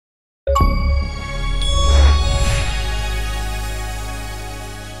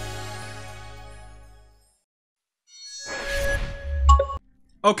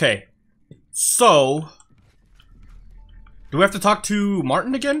Okay. So... do we have to talk to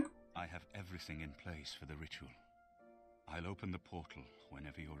Martin again? I have everything in place for the ritual. I'll open the portal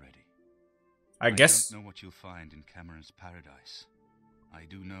whenever you're ready. I guess... I don't know what you'll find in Cameron's paradise. I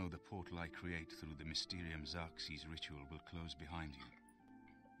do know the portal I create through the Mysterium Xerxes ritual will close behind you.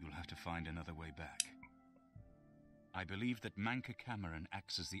 You'll have to find another way back. I believe that Manka Cameron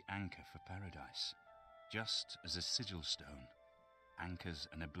acts as the anchor for paradise, just as a sigil stone anchors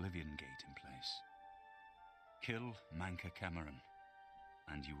an Oblivion gate in place. Kill Manka Cameron,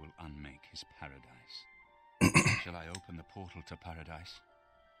 and you will unmake his paradise. Shall I open the portal to paradise?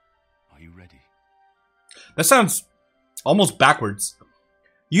 Are you ready? That sounds almost backwards.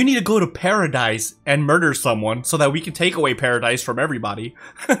 You need to go to paradise and murder someone so that we can take away paradise from everybody.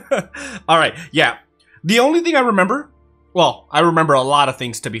 Alright, yeah. The only thing I remember... well, I remember a lot of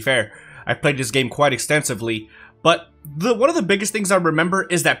things, to be fair. I've played this game quite extensively. But one of the biggest things I remember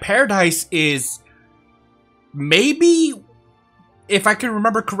is that paradise is... maybe, if I can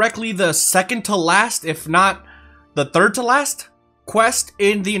remember correctly, the second to last, if not the third to last quest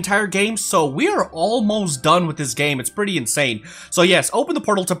in the entire game. So we are almost done with this game. It's pretty insane. So yes, open the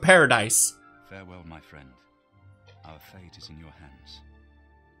portal to paradise. Farewell, my friend. Our fate is in your hands.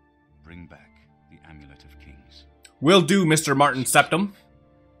 Bring back the Amulet of Kings. Will do, Mr. Martin Septum.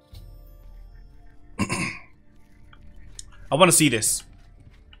 I want to see this.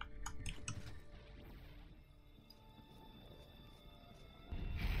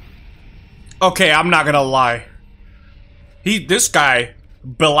 Okay, I'm not gonna lie. This guy,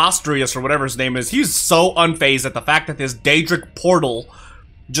 Belostrius or whatever his name is, he's so unfazed at the fact that this Daedric portal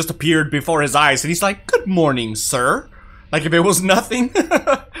just appeared before his eyes, and he's like, "Good morning, sir." Like if it was nothing.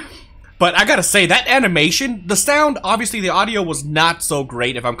 But I gotta say, that animation, the sound, obviously the audio was not so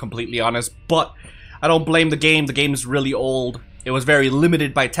great if I'm completely honest, but I don't blame the game. The game is really old. It was very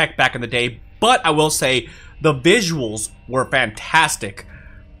limited by tech back in the day, but I will say the visuals were fantastic.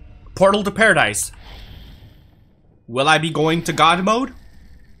 Portal to paradise. Will I be going to God mode?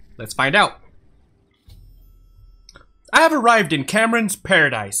 Let's find out. I have arrived in Cameron's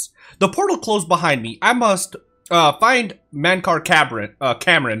paradise. The portal closed behind me. I must find Mankar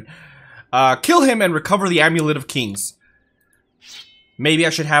Cameron, kill him and recover the Amulet of Kings. Maybe I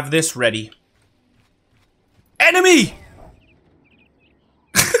should have this ready. Enemy!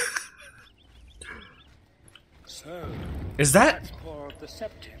 So, is that? the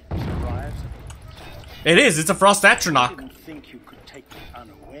Septims arrives. It is. It's a Frost I Atronach. didn't think you could take me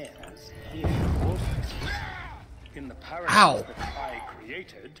unawares here in the paradise Ow. that I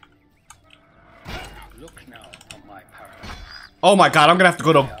created. Look now on my paradise. Oh my god, I'm gonna have to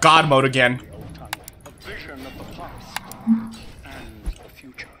go to God mode again. A vision of the past and the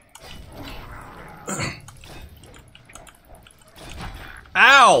future.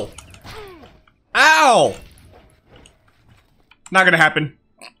 Ow! Ow! Not gonna happen.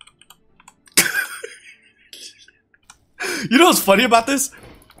 You know what's funny about this?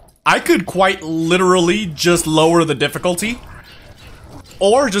 I could quite literally just lower the difficulty.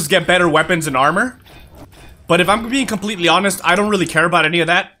 Or just get better weapons and armor. But if I'm being completely honest, I don't really care about any of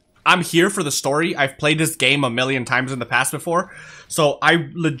that. I'm here for the story. I've played this game a million times in the past before. So I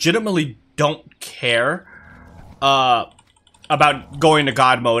legitimately don't care about going to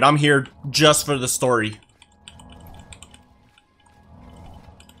God mode. I'm here just for the story.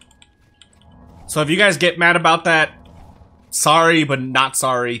 So if you guys get mad about that, sorry but not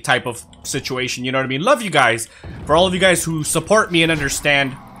sorry type of situation, you know what I mean? Love you guys. For all of you guys who support me and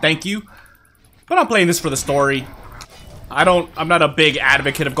understand, thank you. But I'm playing this for the story. I'm not a big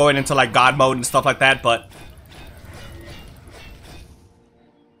advocate of going into like God mode and stuff like that, but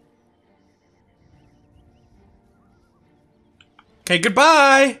okay,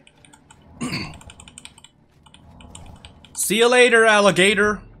 goodbye. See you later,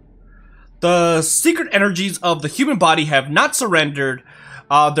 alligator. The secret energies of the human body have not surrendered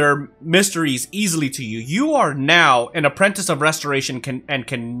their mysteries easily to you. You are now an apprentice of restoration and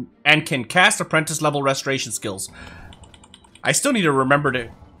can cast apprentice level restoration skills. I still need to remember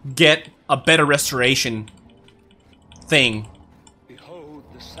to get a better restoration thing. Behold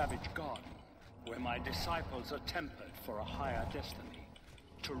the savage garden, where my disciples are tempered for a higher destiny,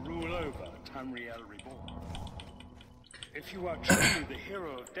 to rule over Tamriel Reborn. If you are truly the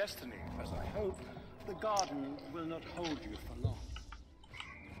hero of destiny, as I hope, the garden will not hold you for long.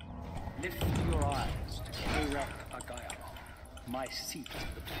 Lift your eyes to Korek Agaya, my seat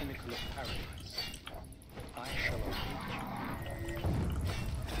at the pinnacle of paradise. I shall await you.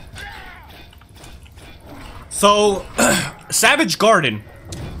 So, Savage Garden.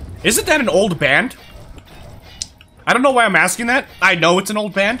 Isn't that an old band? I don't know why I'm asking that. I know it's an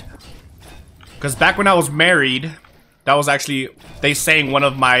old band. Because back when I was married, that was actually, they sang one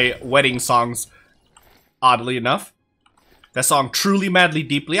of my wedding songs, oddly enough. That song, Truly, Madly,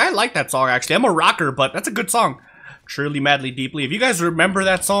 Deeply. I like that song, actually. I'm a rocker, but that's a good song. Truly, Madly, Deeply. If you guys remember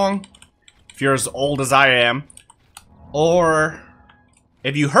that song, if you're as old as I am, or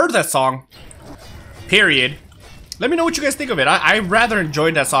if you heard that song, period, let me know what you guys think of it. I rather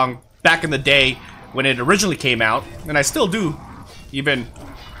enjoyed that song back in the day when it originally came out, and I still do, even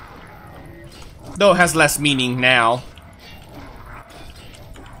though it has less meaning now.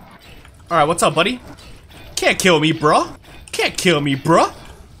 Alright, what's up, buddy? Can't kill me, bruh. Can't kill me, bruh.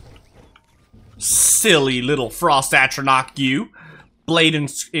 Silly little Frost Atronach, you. Blade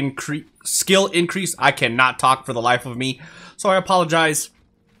skill increase. I cannot talk for the life of me, so I apologize.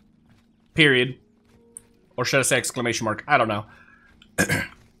 Period. Or should I say exclamation mark? I don't know.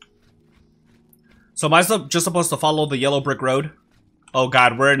 So am I just supposed to follow the yellow brick road? Oh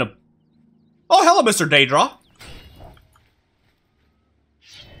god, we're in a... Oh, hello, Mr. Daedra.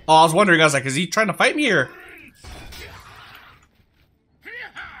 Oh, I was wondering, I was like, is he trying to fight me or...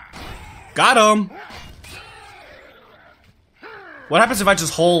 Got him! What happens if I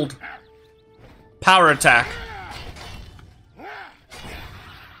just hold power attack?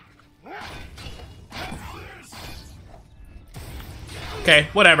 Okay,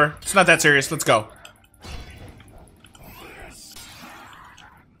 whatever. It's not that serious. Let's go.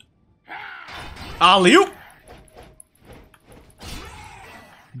 Alley-oop!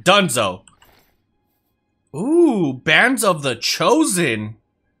 Dunzo. Ooh, Bands of the Chosen.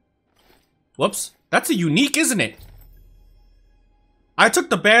 Whoops. That's a unique, isn't it? I took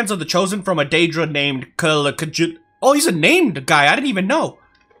the Bands of the Chosen from a Daedra named Kalakajut. Oh, he's a named guy. I didn't even know.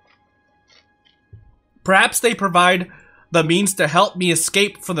 Perhaps they provide the means to help me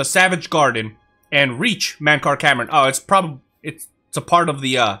escape from the Savage Garden and reach Mankar Cameron. Oh, it's probably it's a part of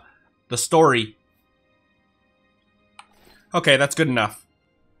the story. Okay, that's good enough.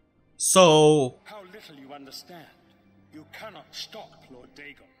 So How little you understand. You cannot stop Lord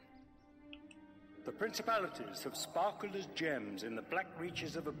Dagon. The principalities have sparkled as gems in the black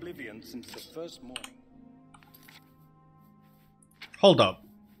reaches of Oblivion since the first morning. hold up.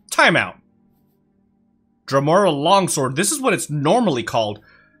 Time out. Dremora Longsword. This is what it's normally called.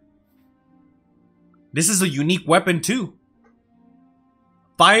 This is a unique weapon too.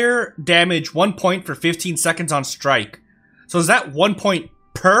 Fire damage 1 point for 15 seconds on strike. So is that 1 point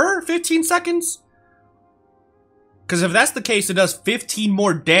per 15 seconds? Because if that's the case, it does 15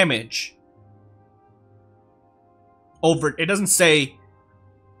 more damage. Over, it doesn't say,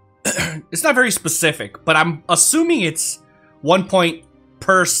 it's not very specific, but I'm assuming it's 1 point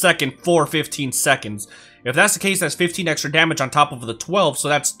per second for 15 seconds. If that's the case, that's 15 extra damage on top of the 12, so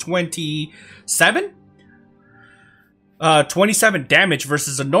that's 27? 27 damage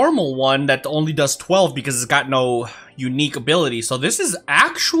versus a normal one that only does 12 because it's got no unique ability. So this is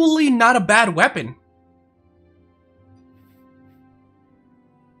actually not a bad weapon.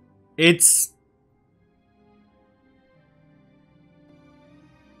 It's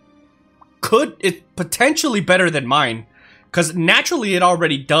potentially better than mine, because naturally it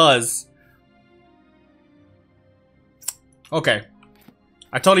already does. Okay,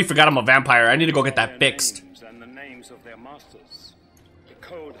 I totally forgot I'm a vampire. I need to go get that fixed. And the names of their masters: the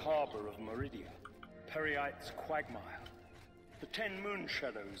cold harbor of Meridia, Periite's quagmire, the 10 moon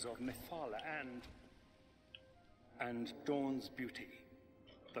shadows of Mephala, and Dawn's beauty,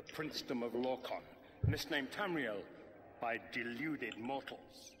 the princedom of Lorcan, misnamed Tamriel by deluded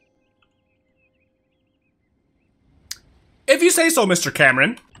mortals. If you say so, Mr.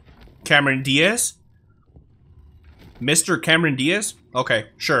 Cameron. Cameron Diaz? Mr. Cameron Diaz? Okay,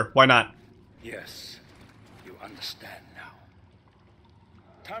 sure, why not? Yes, you understand now.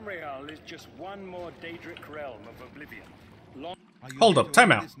 Tamriel is just one more Daedric realm of Oblivion. Hold up,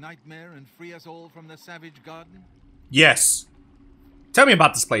 time out. This nightmare and free us all from the Savage Garden? Yes. Tell me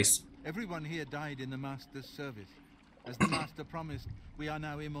about this place. Everyone here died in the Master's service. As the Master promised, we are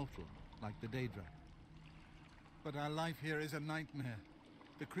now immortal, like the Daedra. But our life here is a nightmare.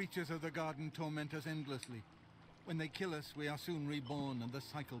 The creatures of the garden torment us endlessly. When they kill us, we are soon reborn and the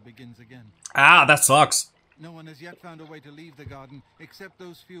cycle begins again. Ah, that sucks. No one has yet found a way to leave the garden, except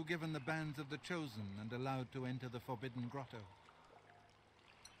those few given the bands of the Chosen and allowed to enter the Forbidden Grotto.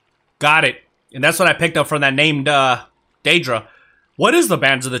 Got it. And that's what I picked up from that named, Daedra. What is the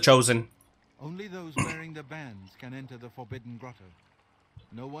Bands of the Chosen? Only those wearing the bands can enter the Forbidden Grotto.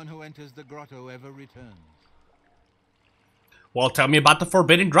 No one who enters the grotto ever returns. Well, tell me about the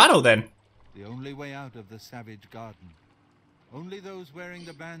Forbidden Grotto, then. The only way out of the Savage Garden. Only those wearing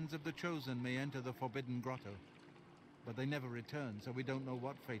the bands of the Chosen may enter the Forbidden Grotto. but they never return, so we don't know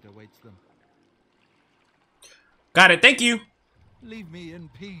what fate awaits them. Got it, thank you. Leave me in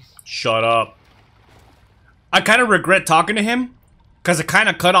peace. Shut up. I kind of regret talking to him, because it kind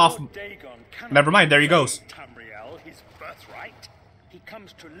of cut off... Lord Dagon cannot Never mind, there he goes. Tamriel his birthright. He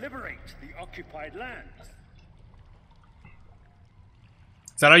comes to liberate the occupied lands.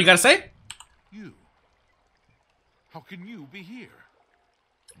 Is that all you gotta say? You? How can you be here?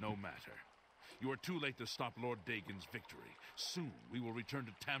 No matter. You are too late to stop Lord Dagon's victory. Soon we will return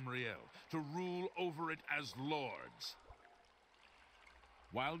to Tamriel to rule over it as lords.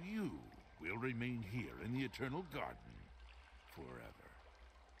 While you will remain here in the Eternal Garden forever.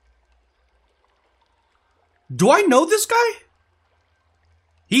 Do I know this guy?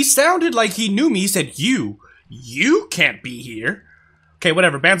 He sounded like he knew me. He said, you can't be here. Okay,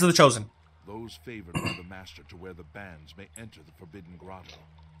 whatever. Bands of the Chosen. Those favored by the Master to wear the bands may enter the Forbidden Grotto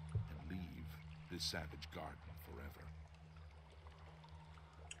and leave this savage garden forever.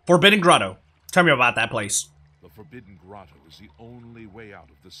 Forbidden Grotto. Tell me about that place. The Forbidden Grotto is the only way out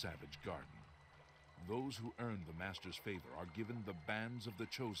of the savage garden. Those who earn the Master's favor are given the bands of the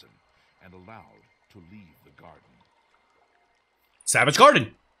Chosen and allowed to leave the garden. Savage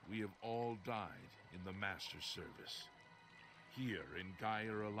Garden. We have all died in the Master's service. Here in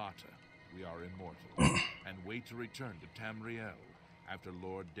Gaia Alata, we are immortal and wait to return to Tamriel after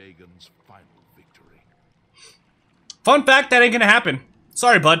Lord Dagon's final victory. Fun fact, that ain't gonna happen.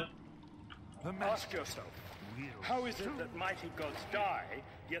 Sorry, bud. Ask yourself, how is it that mighty gods die,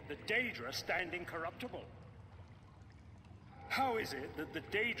 yet the Daedra stand incorruptible? How is it that the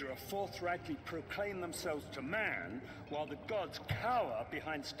Daedra forthrightly proclaim themselves to man, while the gods cower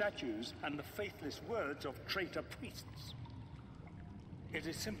behind statues and the faithless words of traitor priests? It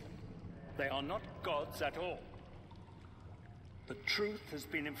is simple. They are not gods at all. The truth has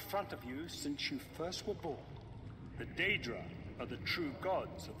been in front of you since you first were born. The Daedra are the true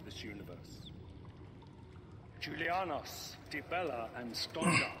gods of this universe. Julianos, Dibella, and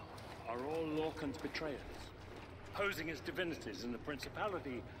Stondar are all Lorcan's betrayers, posing as divinities in a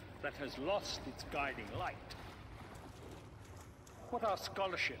principality that has lost its guiding light. What are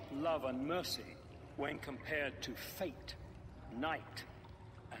scholarship, love, and mercy when compared to fate, night,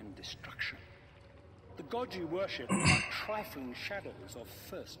 and destruction? The gods you worship are trifling shadows of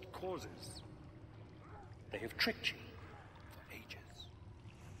first causes. They have tricked you for ages.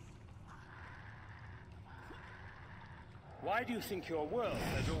 Why do you think your world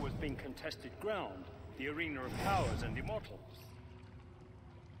has always been contested ground, the arena of powers and immortals?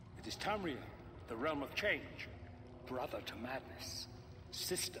 It is Tamriel, the realm of change, brother to madness,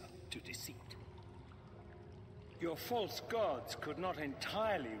 sister to deceit. Your false gods could not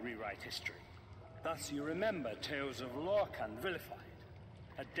entirely rewrite history. Thus you remember tales of Lorcan vilified,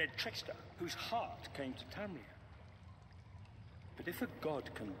 a dead trickster whose heart came to Tamriel. But if a god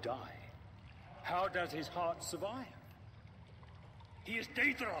can die, how does his heart survive? He is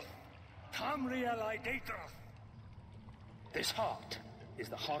Daedroth, Tamriel I Daedroth. This heart is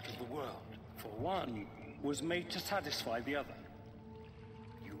the heart of the world, for one was made to satisfy the other.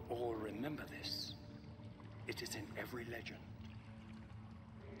 You all remember this. It is in every legend.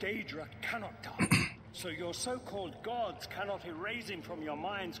 Daedra cannot die, so your so-called gods cannot erase him from your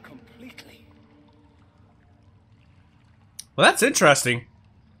minds completely. Well, that's interesting.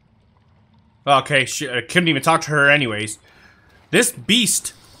 Okay, I couldn't even talk to her anyways. This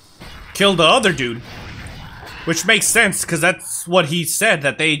beast killed the other dude. Which makes sense, because that's what he said,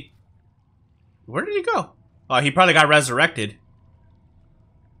 that they... Where did he go? Oh, he probably got resurrected.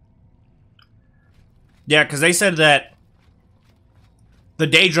 Yeah, because they said that the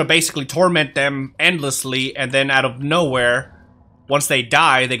Daedra basically torment them endlessly, and then out of nowhere, once they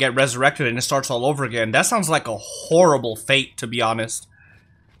die, they get resurrected and it starts all over again. That sounds like a horrible fate, to be honest.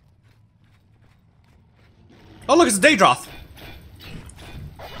 Oh, look, it's a Daedroth.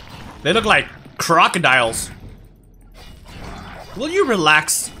 They look like crocodiles. Will you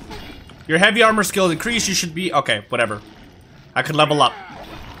relax? Your heavy armor skill increased, you should be... Okay, whatever. I could level up.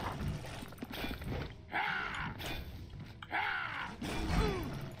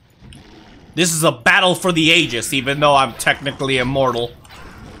 This is a battle for the ages, even though I'm technically immortal.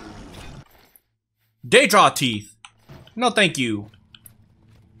 Daedra teeth. No, thank you.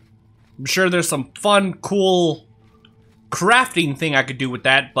 I'm sure there's some fun, cool crafting thing I could do with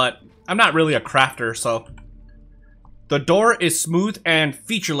that, but I'm not really a crafter, so... The door is smooth and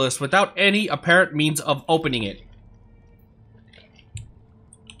featureless without any apparent means of opening it.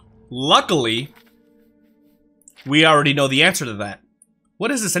 Luckily, we already know the answer to that.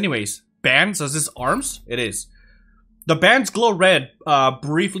 What is this anyways? Bands? Is this arms? It is. The bands glow red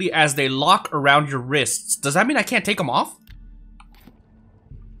briefly as they lock around your wrists. Does that mean I can't take them off?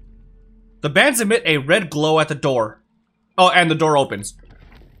 The bands emit a red glow at the door. Oh, and the door opens.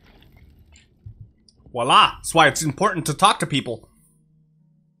 Voila! That's why it's important to talk to people.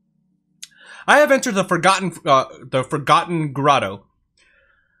 I have entered the forgotten grotto.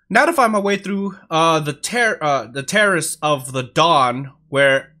 Now to find my way through the terrace of the dawn,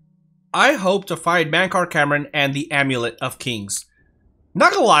 where I hope to find Mankar Cameron and the Amulet of Kings.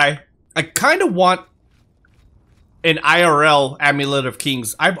 Not gonna lie, I kind of want an IRL Amulet of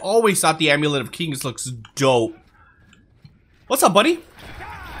Kings. I've always thought the Amulet of Kings looks dope. What's up, buddy?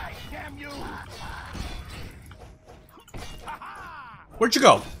 Where'd you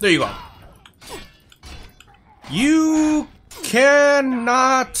go? There you go. You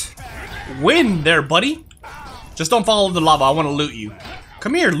cannot win there, buddy. Just don't follow the lava. I want to loot you.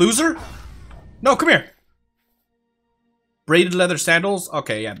 Come here, loser. No, come here. Braided leather sandals.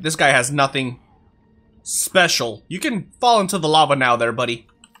 Okay, yeah. This guy has nothing special. You can fall into the lava now there, buddy.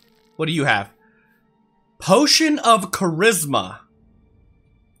 What do you have? Potion of Charisma.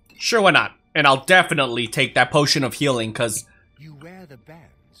 Sure, why not? And I'll definitely take that potion of healing, because... You wear the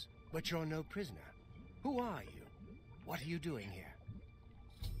bands, but you're no prisoner. Who are you? What are you doing here?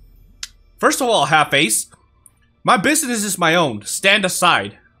 First of all, half-ace, my business is my own. Stand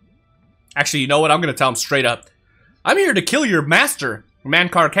aside. Actually, you know what? I'm going to tell him straight up. I'm here to kill your master,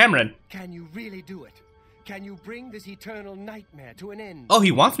 Mankar Cameron. Can you really do it? Can you bring this eternal nightmare to an end? Oh,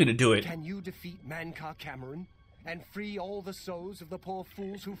 he wants me to do it. Can you defeat Mankar Cameron and free all the souls of the poor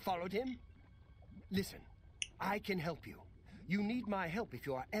fools who followed him? Listen, I can help you. You need my help if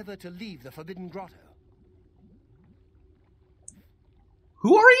you are ever to leave the Forbidden Grotto.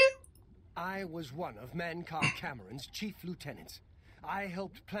 Who are you? I was one of Mankar Cameron's chief lieutenants. I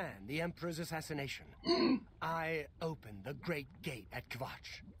helped plan the Emperor's assassination. I opened the Great Gate at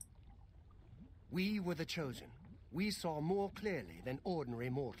Kvatch. We were the chosen. We saw more clearly than ordinary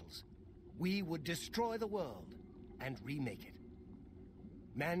mortals. We would destroy the world and remake it.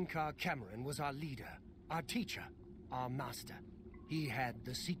 Mankar Cameron was our leader, our teacher, our master. He had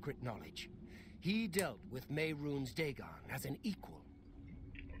the secret knowledge. He dealt with Mehrunes Dagon as an equal.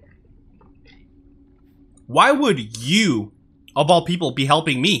 Why would you, of all people, be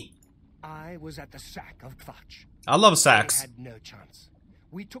helping me? I was at the sack of Kvatch. I love sacks. They had no chance.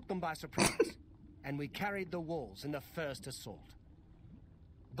 We took them by surprise, and we carried the walls in the first assault.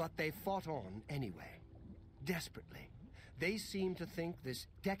 But they fought on anyway, desperately. They seemed to think this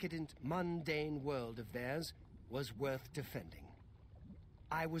decadent, mundane world of theirs was worth defending.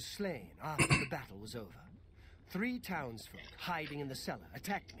 I was slain after the battle was over. 3 townsfolk hiding in the cellar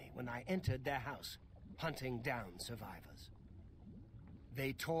attacked me when I entered their house, hunting down survivors.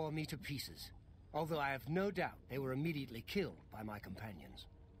 They tore me to pieces, although I have no doubt they were immediately killed by my companions.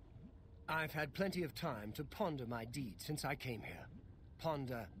 I've had plenty of time to ponder my deeds since I came here.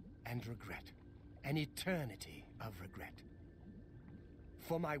 Ponder and regret. An eternity of regret.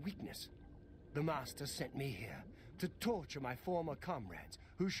 For my weakness, the Master sent me here to torture my former comrades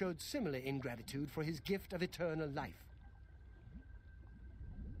who showed similar ingratitude for his gift of eternal life.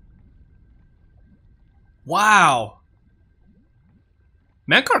 Wow.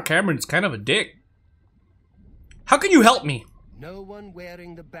 Mankar Cameron's kind of a dick. How can you help me? No one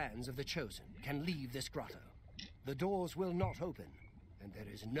wearing the bands of the Chosen can leave this grotto. The doors will not open, and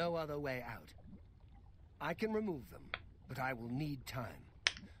there is no other way out. I can remove them, but I will need time.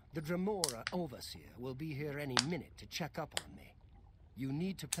 The Dremora Overseer will be here any minute to check up on me. You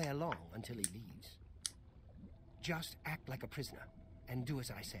need to play along until he leaves. Just act like a prisoner, and do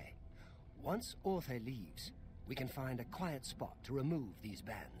as I say. Once Orthe leaves, we can find a quiet spot to remove these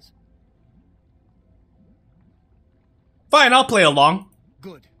bands. Fine, I'll play along.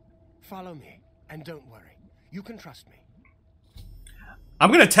 Good. Follow me, and don't worry. You can trust me.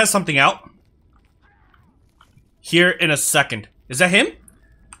 I'm gonna test something out here in a second. Is that him?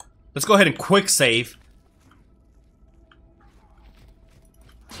 Let's go ahead and quick save.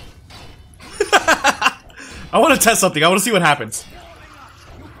 I want to test something. I want to see what happens.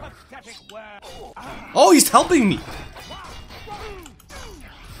 Oh, he's helping me.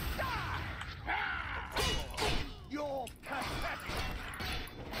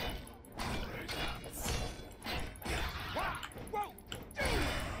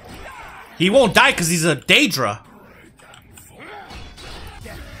 He won't die because he's a Daedra.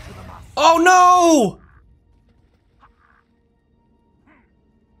 Oh no!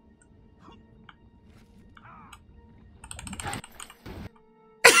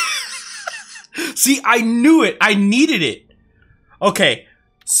 See, I knew it. I needed it. Okay,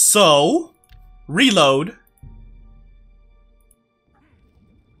 so reload.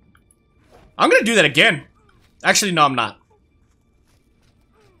 I'm gonna do that again. Actually, no, I'm not.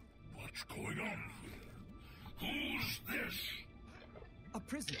 What's going on? Who's this? A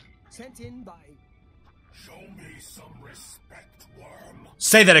prisoner sent in by... Show me some respect, worm.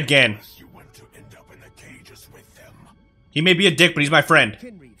 Say that again. You want to end up in the cages with them. He may be a dick, but he's my friend.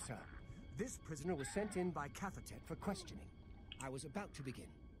 Kinreeve, sir. This prisoner was sent in by Cathertet for questioning. I was about to begin.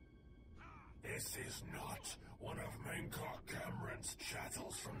 This is not one of Mankar Cameron's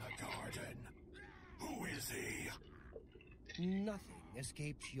chattels from the garden. Who is he? Nothing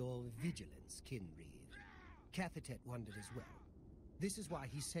escaped your vigilance, Kinreeve. Cathertet wondered as well. This is why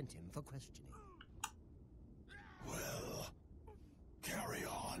he sent him for questioning. Well, carry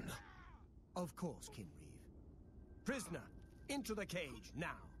on. Of course, Kinreeve. Prisoner, into the cage,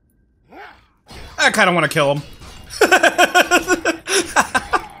 now. I kind of want to kill him.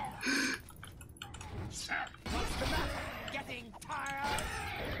 Getting tired?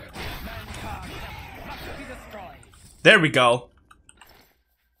 Mankar must be destroyed. There we go.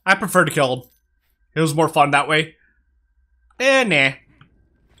 I prefer to kill him. It was more fun that way. Nah. Hey,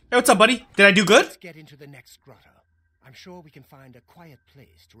 what's up, buddy? Did I do good? Let's get into the next grotto. I'm sure we can find a quiet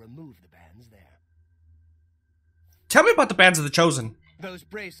place to remove the bands there. Tell me about the bands of the Chosen. Those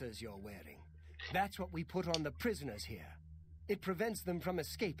bracers you're wearing. That's what we put on the prisoners here. It prevents them from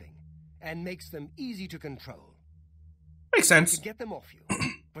escaping and makes them easy to control. Makes I sense. can get them off you,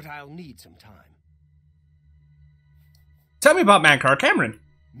 but I'll need some time. Tell me about Mankar Cameron.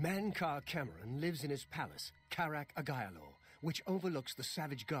 Mankar Cameron lives in his palace, Karak Agayalor, which overlooks the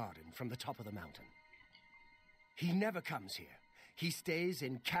Savage Garden from the top of the mountain. He never comes here. He stays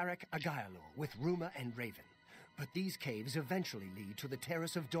in Karak Agayalor with Ruma and Raven. But these caves eventually lead to the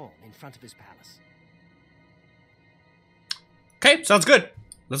Terrace of Dawn in front of his palace. Okay, sounds good.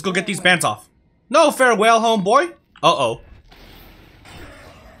 Let's go get these bands off. No farewell, homeboy. Uh-oh.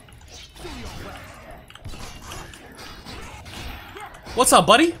 What's up,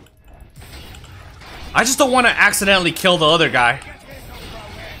 buddy? I just don't want to accidentally kill the other guy.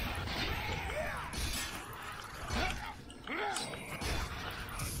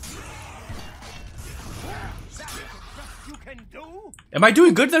 Am I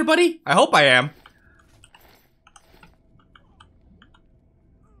doing good there, buddy? I hope I am.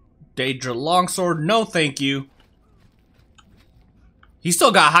 Daedra Longsword, no thank you. He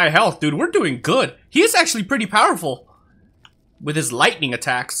still got high health, dude. We're doing good. He is actually pretty powerful with his lightning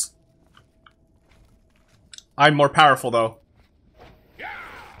attacks. I'm more powerful, though.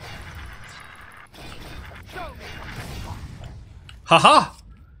 Haha!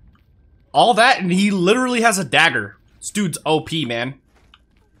 All that, and he literally has a dagger. This dude's OP, man.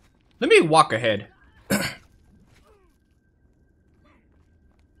 Let me walk ahead.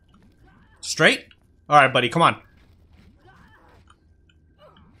 Straight? Alright, buddy, come on.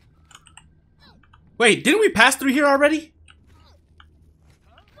 Wait, didn't we pass through here already?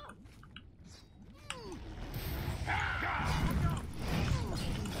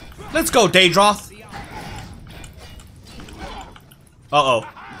 Let's go, Daedroth. Uh-oh.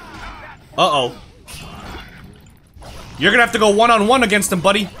 Uh-oh. You're gonna have to go one-on-one against him,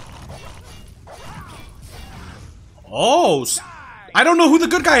 buddy. Oh, I don't know who the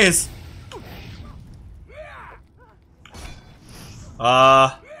good guy is.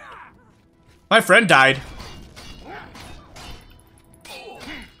 My friend died.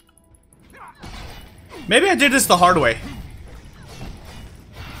 Maybe I did this the hard way.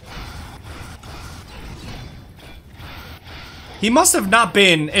 He must have not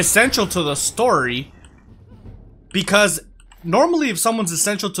been essential to the story, because normally if someone's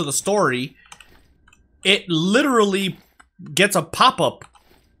essential to the story, it literally gets a pop-up.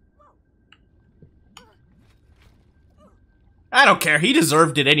 I don't care. He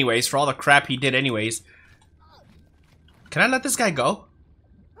deserved it anyways for all the crap he did anyways. Can I let this guy go?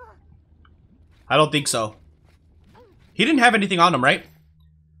 I don't think so. He didn't have anything on him, right?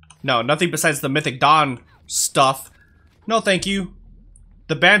 No, nothing besides the Mythic Dawn stuff. No, thank you.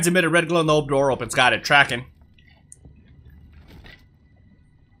 The bands emit a red glow and the door opens. Got it. Tracking.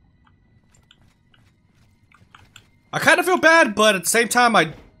 I kind of feel bad, but at the same time,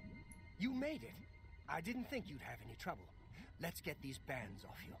 You made it. I didn't think you'd have any trouble. Let's get these bands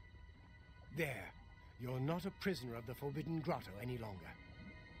off you. There. You're not a prisoner of the Forbidden Grotto any longer.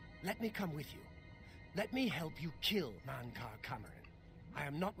 Let me come with you. Let me help you kill Mankar Cameron. I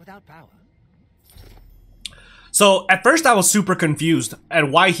am not without power. So, at first I was super confused at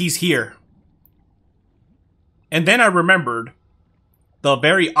why he's here. And then I remembered the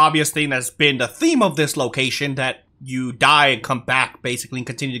very obvious thing that's been the theme of this location, that you die and come back, basically, and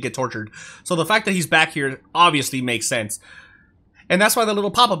continue to get tortured. So the fact that he's back here obviously makes sense. and that's why the little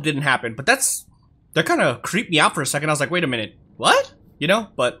pop-up didn't happen. But that kind of creeped me out for a second. I was like, wait a minute, what? You know?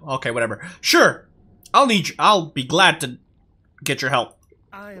 But okay, whatever. Sure, I'll be glad to get your help.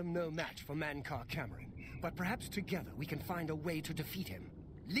 I am no match for Mankar Cameron, but perhaps together we can find a way to defeat him.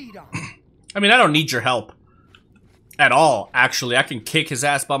 Lead on. I mean, I don't need your help at all. Actually, I can kick his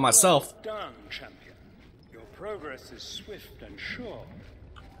ass by myself. Well done, champion. Your progress is swift and sure.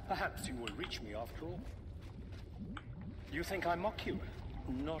 Perhaps you will reach me after all. You think I mock you?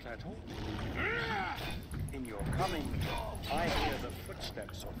 Not at all. In your coming, I hear the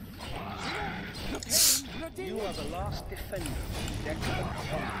footsteps of... You are the last defender of the Declan.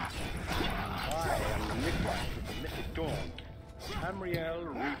 I am the midwife of the mythic dawn, Tamriel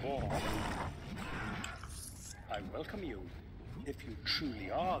Reborn. I welcome you, if you truly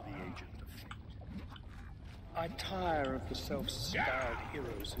are the agent of fate. I tire of the self-styled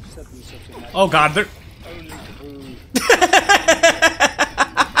heroes who set themselves in my... Oh god, they're... only to prove...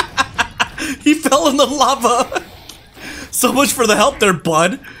 He fell in the lava! So much for the help there,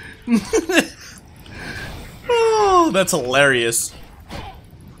 bud. Oh, that's hilarious.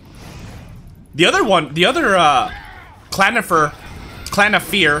 The other Clan of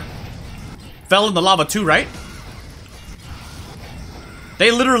Fear fell in the lava too, right?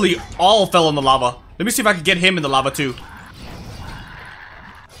 They literally all fell in the lava. Let me see if I can get him in the lava too.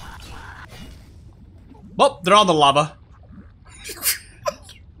 Well, they're on the lava.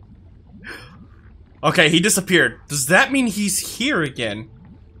 Okay, he disappeared. Does that mean he's here again?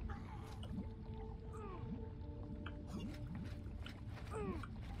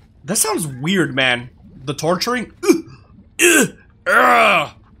 That sounds weird, man. The torturing?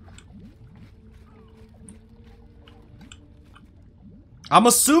 I'm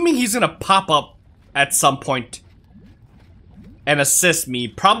assuming he's gonna pop up at some point and assist me,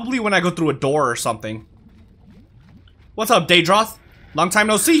 probably when I go through a door or something. What's up, Daedroth? Long time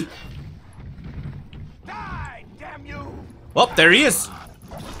no see. Die, damn you! Well, there he is.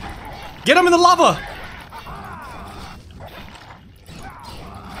 Get him in the lava.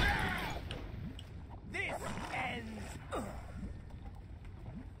 This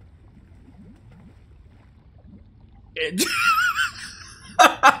ends.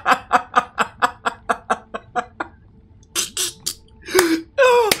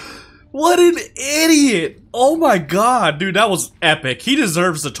 What an idiot! Oh my god, dude, that was epic. He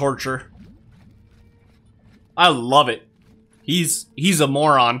deserves the torture. I love it. He's a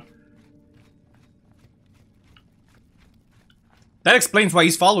moron. That explains why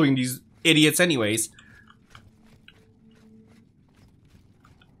he's following these idiots anyways.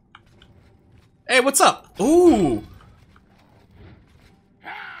 Hey, what's up? Ooh.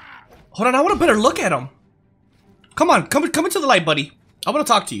 Hold on, I want a better look at him. Come on, come into the light, buddy. I want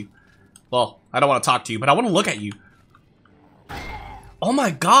to talk to you. Well, I don't want to talk to you, but I want to look at you. Oh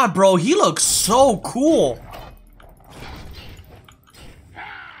my god, bro, he looks so cool.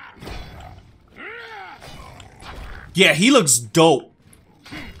 Yeah, he looks dope.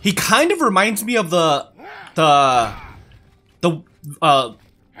 He kind of reminds me of the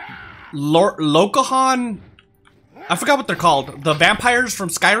Lokahan. I forgot what they're called. The vampires from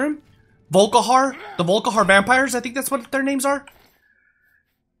Skyrim? Volkihar? The Volkihar vampires? I think that's what their names are.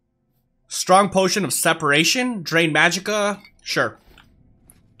 Strong potion of separation? Drain magicka? Sure.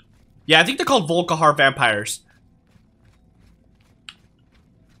 Yeah, I think they're called Volkihar vampires.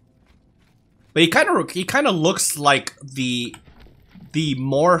 But he kind of looks like the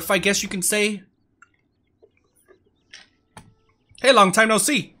morph, I guess you can say. Hey, long time no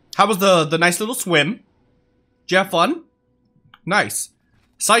see. How was the nice little swim? Did you have fun? Nice.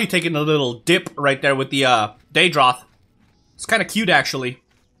 Saw you taking a little dip right there with the Daedroth. It's kind of cute, actually.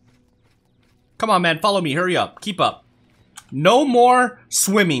 Come on, man, follow me. Hurry up. Keep up. No more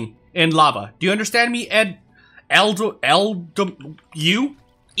swimming in lava. Do you understand me, Ed? You?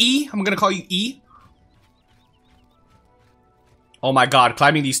 E? I'm gonna call you E. Oh my god,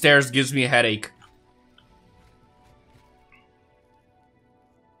 climbing these stairs gives me a headache.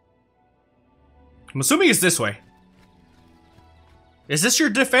 I'm assuming it's this way. Is this your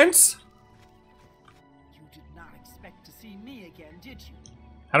defense? You did not expect to see me again, did you?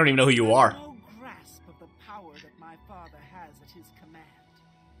 I don't even know who you are. No grasp of the power that my father has at his command.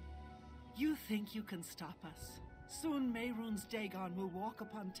 You think you can stop us? Soon Mehrunes Dagon will walk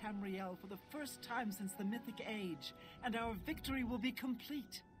upon Tamriel for the first time since the Mythic Age, and our victory will be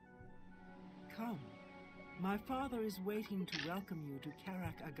complete. Come. My father is waiting to welcome you to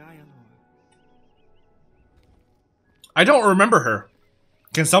Karak Agayalor. I don't remember her.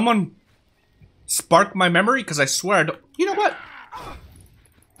 Can someone spark my memory? Because I swear I don't... You know what?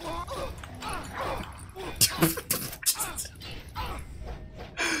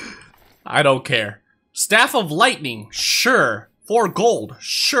 I don't care. Staff of Lightning, sure. 4 gold,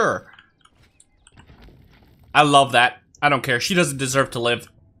 sure. I love that. I don't care. She doesn't deserve to live.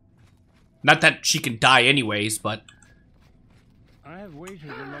 Not that she can die anyways, but... I have waited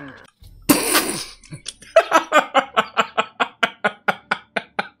a long time.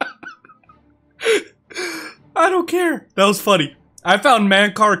 I don't care. That was funny. I found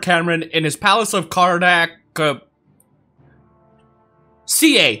Mankar Cameron in his Palace of Karnak...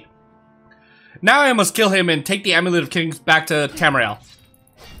 CA. Now I must kill him and take the Amulet of Kings back to Tamriel.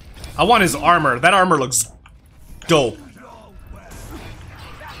 I want his armor. That armor looks dope.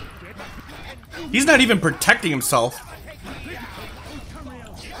 He's not even protecting himself.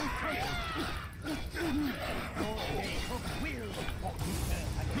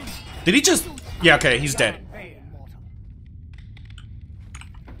 Did he just... Yeah, okay, he's dead.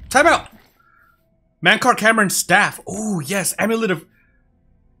 Time out! Mankar Cameron's staff. Oh, yes, Amulet of...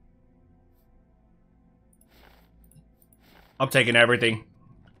 I'm taking everything.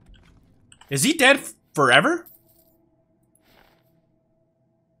 Is he dead forever?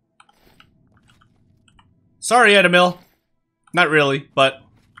 Sorry, Edamil. Not really, but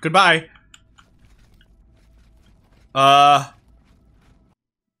goodbye. What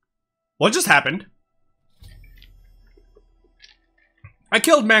just happened? I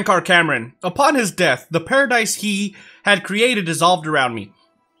killed Mankar Cameron. Upon his death, the paradise he had created dissolved around me.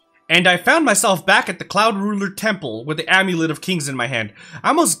 And I found myself back at the Cloud Ruler Temple with the Amulet of Kings in my hand.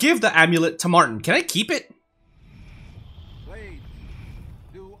 I must give the amulet to Martin. Can I keep it? Blades,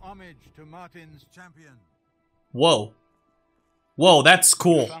 do homage to Martin's champion. Whoa. Whoa, that's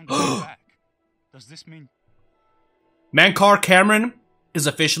cool. Found him back. Does this mean... Mankar Cameron is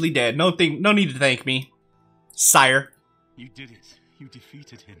officially dead. No need to thank me, sire. You did it. You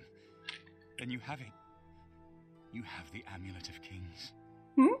defeated him. Then you have it. You have the Amulet of Kings.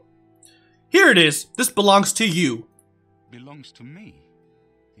 Hmm? Here it is. This belongs to you. Belongs to me.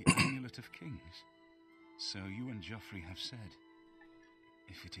 The Amulet of Kings. So you and Joffrey have said,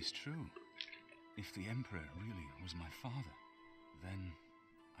 if it is true, if the Emperor really was my father, then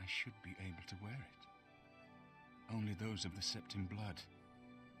I should be able to wear it. Only those of the Septim blood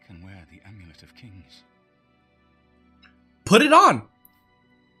can wear the Amulet of Kings. Put it on,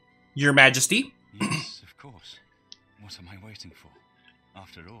 Your Majesty. Yes, of course. What am I waiting for?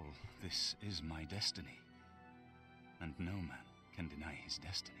 After all, this is my destiny. And no man can deny his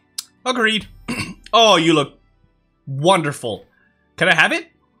destiny. Agreed. Oh, you look wonderful. Can I have it?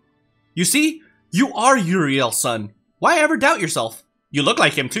 You see, you are Uriel's son. Why ever doubt yourself? You look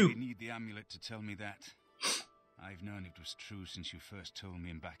like him too. You need the amulet to tell me that. I've known it was true since you first told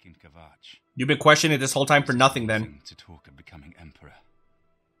me back in Kavach. You've been questioning it this whole time for nothing then. To talk of becoming emperor,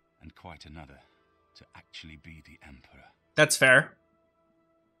 and quite another to actually be the emperor. That's fair.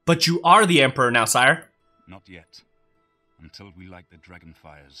 But you are the emperor now, sire. Not yet. Until we light the dragon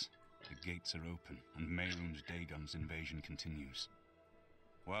fires, the gates are open, and Mehrunes Dagon's invasion continues.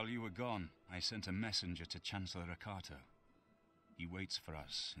 While you were gone, I sent a messenger to Chancellor Akato. He waits for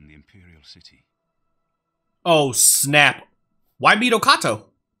us in the Imperial City. Oh, snap. Why meet Okato?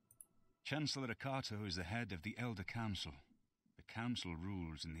 Chancellor Akato is the head of the Elder Council. The Council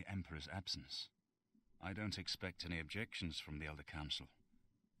rules in the Emperor's absence. I don't expect any objections from the Elder Council,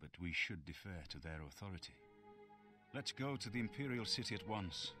 but we should defer to their authority. Let's go to the Imperial City at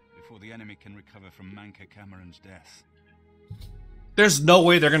once, before the enemy can recover from Mankar Cameron's death. There's no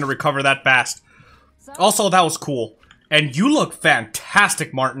way they're gonna recover that fast. Also, that was cool. And you look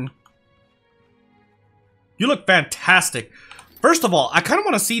fantastic, Martin. You look fantastic. First of all, I kind of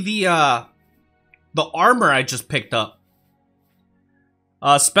want to see the armor I just picked up.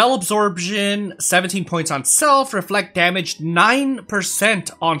 Spell absorption, 17 points on self. Reflect damage,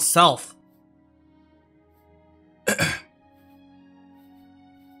 9% on self.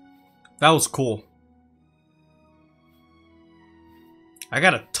 That was cool. I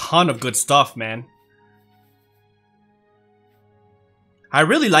got a ton of good stuff, man. I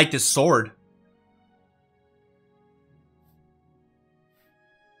really like this sword.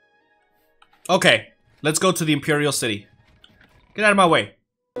 Okay, let's go to the Imperial City. Get out of my way.